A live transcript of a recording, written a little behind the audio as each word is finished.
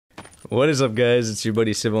What is up, guys? It's your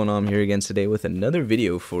buddy SIVOH, and I'm here again today with another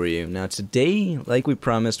video for you. Now today, like we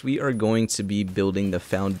promised, we are going to be building the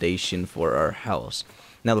foundation for our house.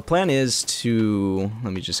 Now the plan is to,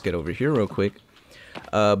 let me just get over here real quick,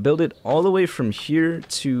 build it all the way from here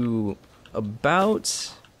to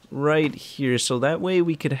about right here, so that way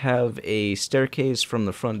we could have a staircase from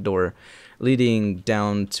the front door leading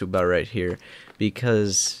down to about right here,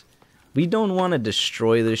 because we don't want to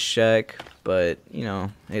destroy this shack, but you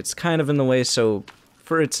know, it's kind of in the way, so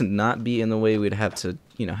for it to not be in the way, we'd have to,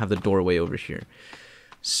 you know, have the doorway over here.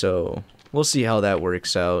 So we'll see how that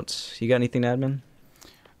works out. You got anything, admin?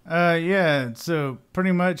 Yeah, so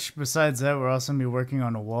pretty much besides that, we're also gonna be working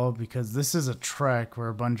on a wall, because this is a track where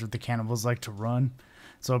a bunch of the cannibals like to run.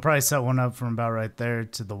 So I'll probably set one up from about right there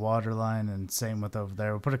to the water line, and same with over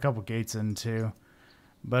there. We'll put a couple gates in too.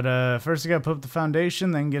 But first we gotta put up the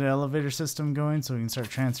foundation, then get an elevator system going so we can start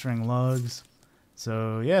transferring logs.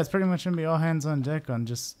 So yeah, it's pretty much gonna be all hands on deck on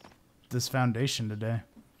just this foundation today.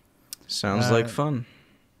 Sounds like fun.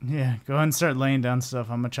 Yeah, go ahead and start laying down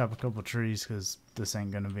stuff. I'm gonna chop a couple trees because this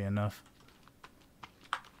ain't gonna be enough.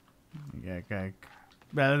 You got a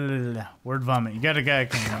guy. Word vomit. You got a guy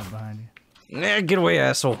coming up behind you. Yeah, get away,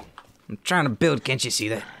 asshole. I'm trying to build, can't you see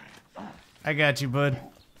that? I got you, bud.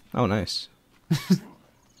 Oh, nice.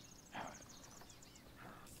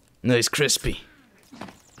 Nice, crispy.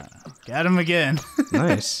 Got him again.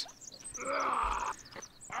 Nice.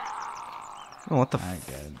 Oh, what the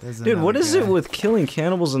Dude, what is it with killing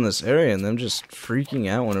cannibals in this area and them just freaking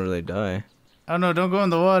out whenever they die? Oh no, don't go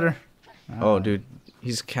in the water. Oh, dude,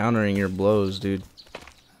 he's countering your blows, dude.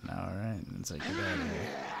 Alright, it's like, get out of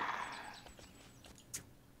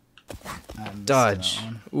here. Dodge.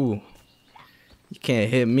 Ooh. You can't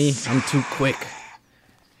hit me. I'm too quick.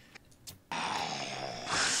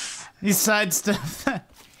 He sidestepped that.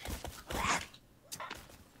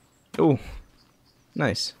 Ooh.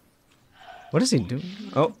 Nice. What is he doing?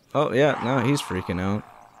 Oh, yeah, no, he's freaking out.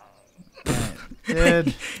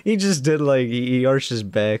 Dead. He just did like, he arched his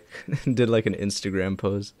back and did like an Instagram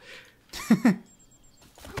pose.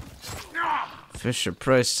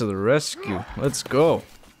 Fisher-Price to the rescue. Let's go.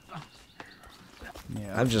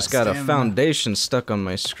 Yeah, I've just got a foundation stuck on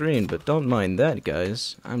my screen, but don't mind that,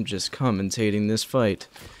 guys. I'm just commentating this fight.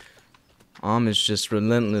 Is just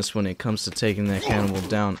relentless when it comes to taking that cannibal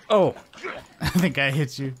down. Oh! I think I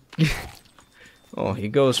hit you. Oh, he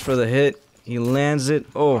goes for the hit. He lands it.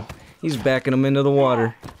 Oh, he's backing him into the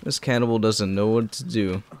water. This cannibal doesn't know what to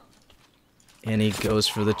do. And he goes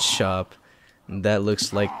for the chop. And that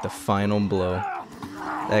looks like the final blow.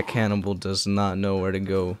 That cannibal does not know where to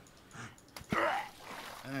go.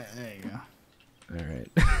 There you go.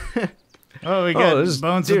 Alright. Oh, we got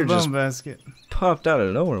bones in the bone basket. Popped out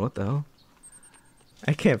of nowhere. What the hell?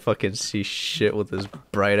 I can't fucking see shit with this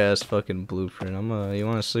bright ass fucking blueprint. You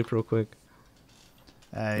wanna sleep real quick?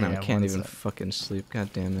 No, Yeah, I can't even fucking sleep.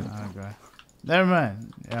 God damn it. Okay. Never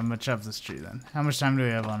mind. Yeah, I'm gonna chop this tree then. How much time do we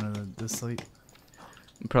have on the sleep?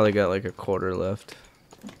 We probably got like a quarter left.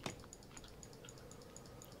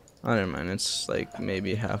 Oh, never mind. It's like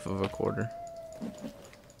maybe half of a quarter.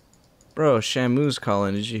 Bro, Shamu's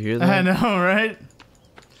calling. Did you hear that? I know, right?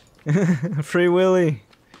 Free Willy.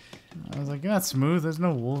 I was like, you're not smooth. There's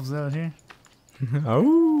no wolves out here.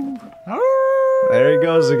 Oh. Oh. There he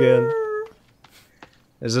goes again.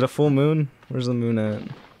 Is it a full moon? Where's the moon at?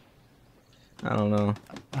 I don't know.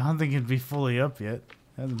 I don't think it'd be fully up yet.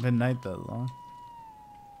 It hasn't been night that long.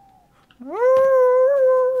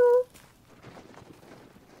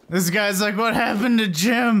 This guy's like, what happened to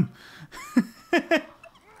Jim?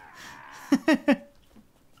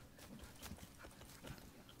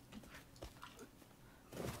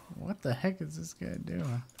 What the heck is this guy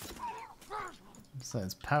doing?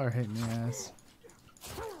 Besides power hitting your ass.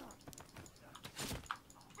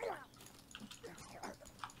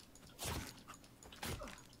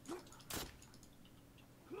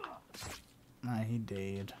 Nah, he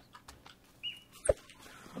dead.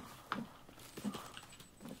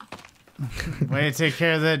 Way to take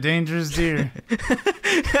care of that dangerous deer.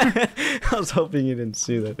 I was hoping you didn't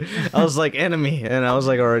see that. I was like, enemy, and I was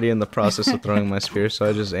like already in the process of throwing my spear, so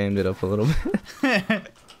I just aimed it up a little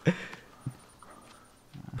bit.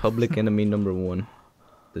 Public enemy number 1,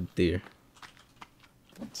 the deer.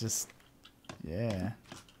 Just, yeah.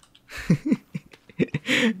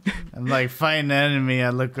 I'm like fighting an enemy,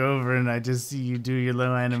 I look over and I just see you do your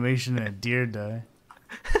little animation and a deer die.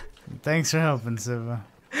 Thanks for helping, SIVOH.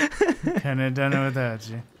 Couldn't have done it without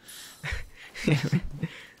you.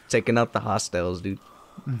 Taking out the hostiles, dude.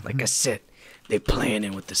 Like I said, they playing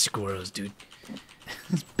in with the squirrels, dude.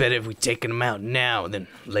 It's better if we taking them out now than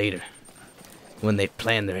later. when they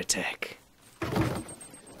plan their attack.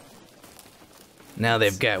 Now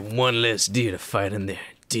they've got one less deer to fight in their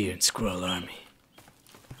deer and squirrel army.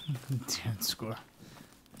 Deer and squirrel.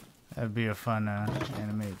 That'd be a fun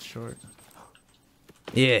animated short.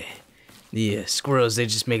 Yeah, the squirrels, they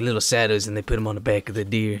just make little saddles and they put them on the back of the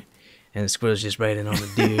deer. And the squirrel's just riding on the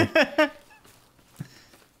deer.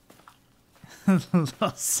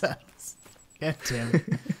 Little saddles. God damn it.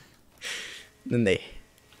 Then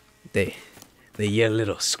they yell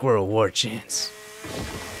little squirrel war chants.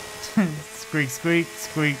 Squeak, squeak,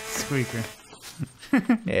 squeak, squeaker.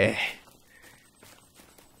 Yeah.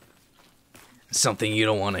 Something you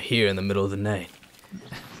don't want to hear in the middle of the night.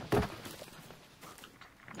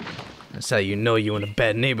 That's how you know you're in a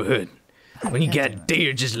bad neighborhood. When you got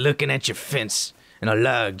deer just looking at your fence and a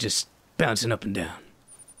log just bouncing up and down.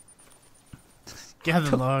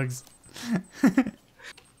 Gather logs. Alright,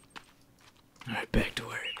 back to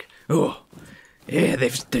work. Oh, yeah,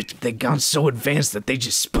 they've gone so advanced that they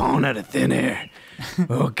just spawn out of thin air.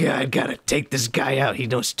 Oh God, gotta take this guy out. He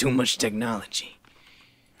knows too much technology.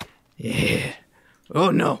 Yeah. Oh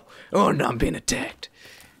no, I'm being attacked.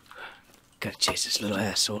 Gotta chase this little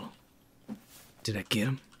asshole. Did I get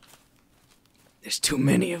him? There's too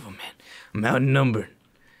many of them, man. I'm outnumbered.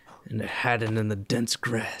 And they're hiding in the dense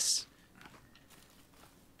grass.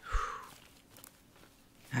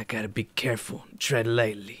 I gotta be careful and tread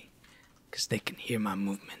lightly, 'cause they can hear my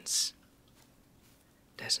movements.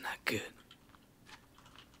 That's not good.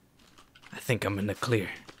 I think I'm in the clear.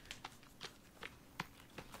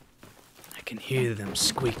 I can hear them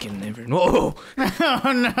squeaking every... Whoa!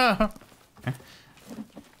 Oh no!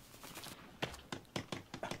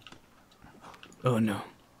 Oh no.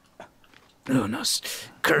 Oh no.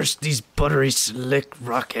 Curse these buttery, slick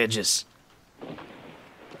rock edges.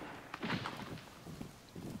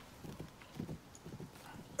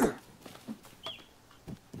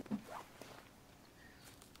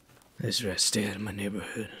 That's right, stay out of my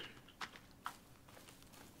neighborhood.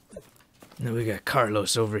 Now we got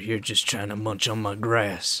Carlos over here just trying to munch on my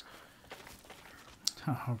grass.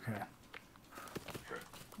 Oh, okay.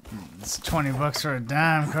 It's $20 for a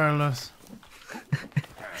dime, Carlos.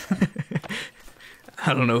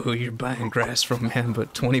 I don't know who you're buying grass from, man,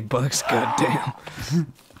 but $20, goddamn.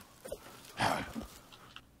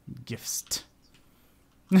 Gifts.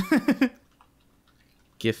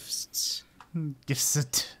 Gifts. Gifts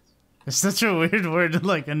it. It's such a weird word to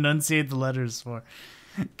like enunciate the letters for.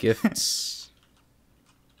 Gifts.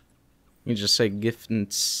 You just say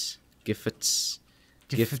gifts. Gifts.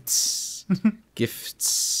 Gifts.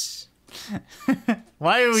 Gifts.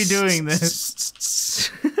 Why are we doing this?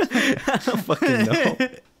 I don't fucking know.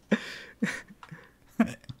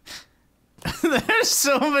 There's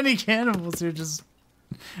so many cannibals here just...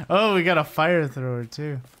 Oh, we got a fire thrower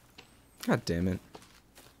too. God damn it.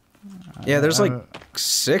 Yeah, there's like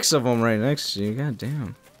 6 of them right next to you. God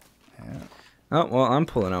damn. Yeah. Oh, well, I'm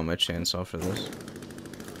pulling out my chainsaw for this.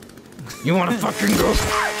 You wanna fucking go?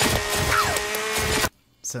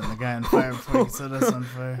 Setting the guy on fire before he set us on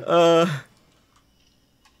fire.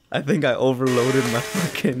 I think I overloaded my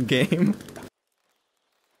fucking game.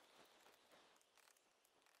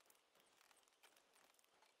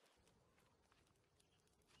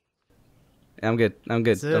 I'm good. I'm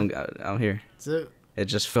good. I'm here. So, It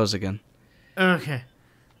just froze again. okay.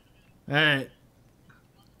 Alright.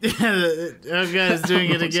 Yeah, oh god, it's doing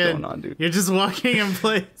it What's again. going on, dude? You're just walking in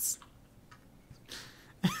place.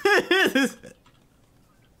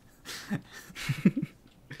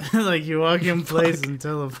 Like you walk in place and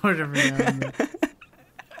teleport every now and then.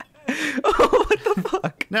 Oh, what the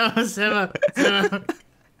fuck? No, Seba.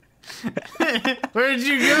 Where'd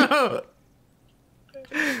you go?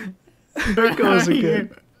 There it goes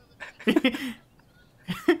again.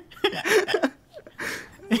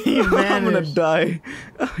 I'm gonna die.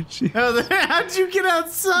 Oh, jeez. Oh, how'd you get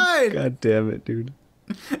outside? God damn it, dude.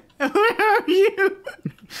 Where are you?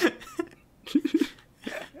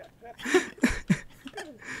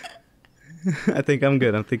 I think I'm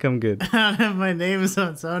good. I think I'm good. I don't have my names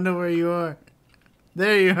on, so I don't know where you are.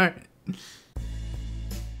 There you are.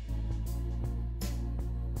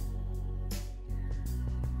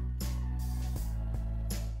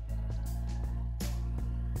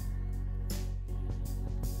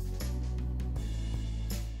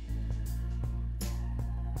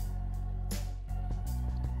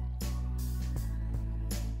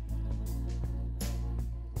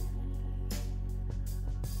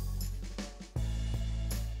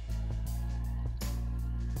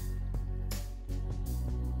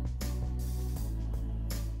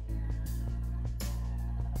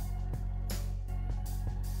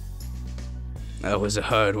 I was a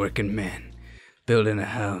hard-working man, building a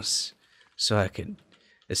house so I could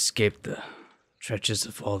escape the trenches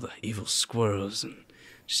of all the evil squirrels and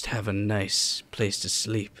just have a nice place to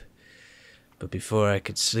sleep. But before I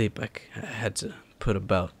could sleep, I had to put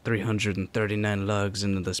about 339 logs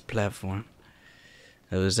into this platform.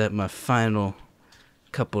 It was at my final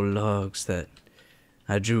couple logs that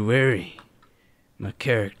I drew weary. My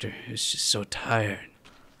character was just so tired.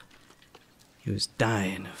 He was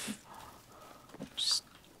dying of just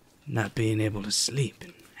not being able to sleep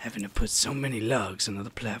and having to put so many logs onto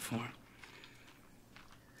the platform.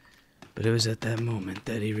 But it was at that moment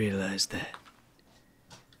that he realized that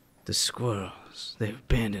the squirrels, they were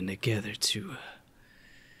banding together to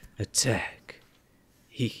attack.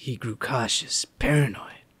 He grew cautious,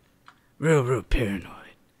 paranoid, real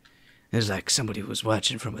paranoid. It was like somebody was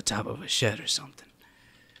watching from the top of a shed or something.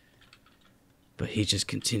 But he just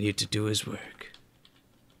continued to do his work,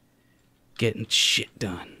 getting shit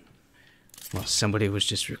done, while somebody was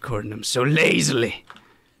just recording him so lazily.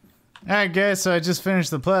 Alright guys, so I just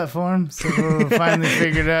finished the platform, so we finally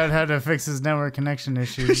figured out how to fix his network connection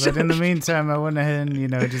issues. But in the meantime, I went ahead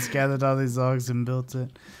and, just gathered all these logs and built it.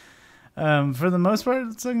 For the most part,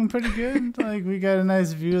 it's looking pretty good. Like, we got a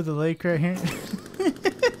nice view of the lake right here.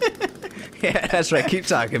 Yeah, that's right. Keep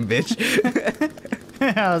talking, bitch.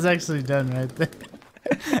 I was actually done right there.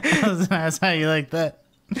 I was gonna ask how you like that.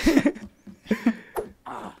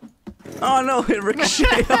 Oh no, it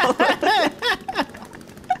ricocheted all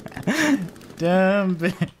Dumb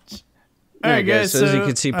bitch. Alright guys, so as you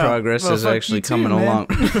can see, progress is actually coming along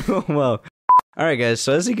well. Alright guys,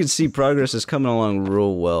 so as you can see, progress is coming along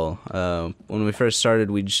real well. When we first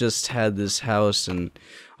started, we just had this house and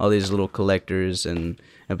all these little collectors, and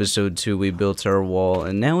episode 2 we built our wall,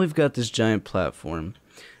 and now we've got this giant platform.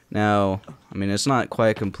 Now, I mean, it's not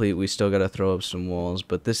quite complete, we still gotta throw up some walls,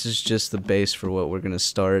 but this is just the base for what we're gonna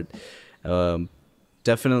start.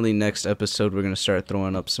 Definitely next episode we're going to start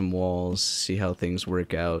throwing up some walls, see how things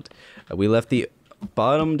work out. We left the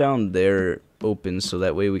bottom down there open so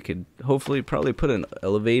that way we could hopefully probably put an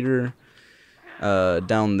elevator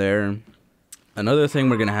down there. Another thing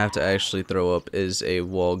we're going to have to actually throw up is a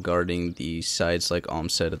wall guarding the sides like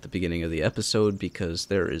said at the beginning of the episode, because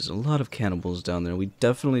there is a lot of cannibals down there. We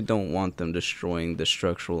definitely don't want them destroying the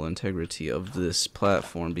structural integrity of this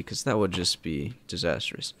platform, because that would just be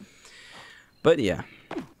disastrous. But yeah.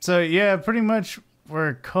 So yeah, pretty much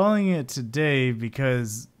we're calling it today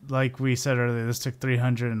because, like we said earlier, this took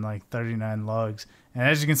 339 logs. And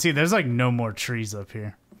as you can see, there's like no more trees up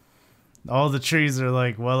here. All the trees are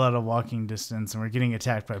like well out of walking distance, and we're getting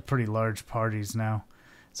attacked by pretty large parties now.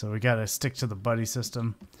 So we gotta stick to the buddy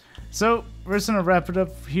system. So we're just gonna wrap it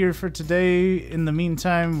up here for today. In the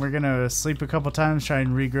meantime, we're gonna sleep a couple times, try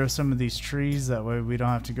and regrow some of these trees. That way we don't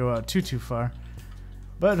have to go out too far.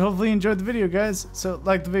 But hopefully you enjoyed the video, guys. So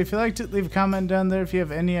like the video if you liked it, leave a comment down there if you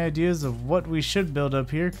have any ideas of what we should build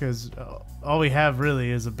up here, because all we have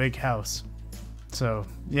really is a big house. So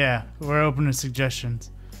yeah, we're open to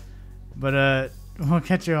suggestions. But we'll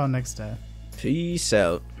catch you all next time. Peace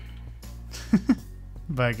out.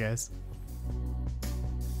 Bye, guys.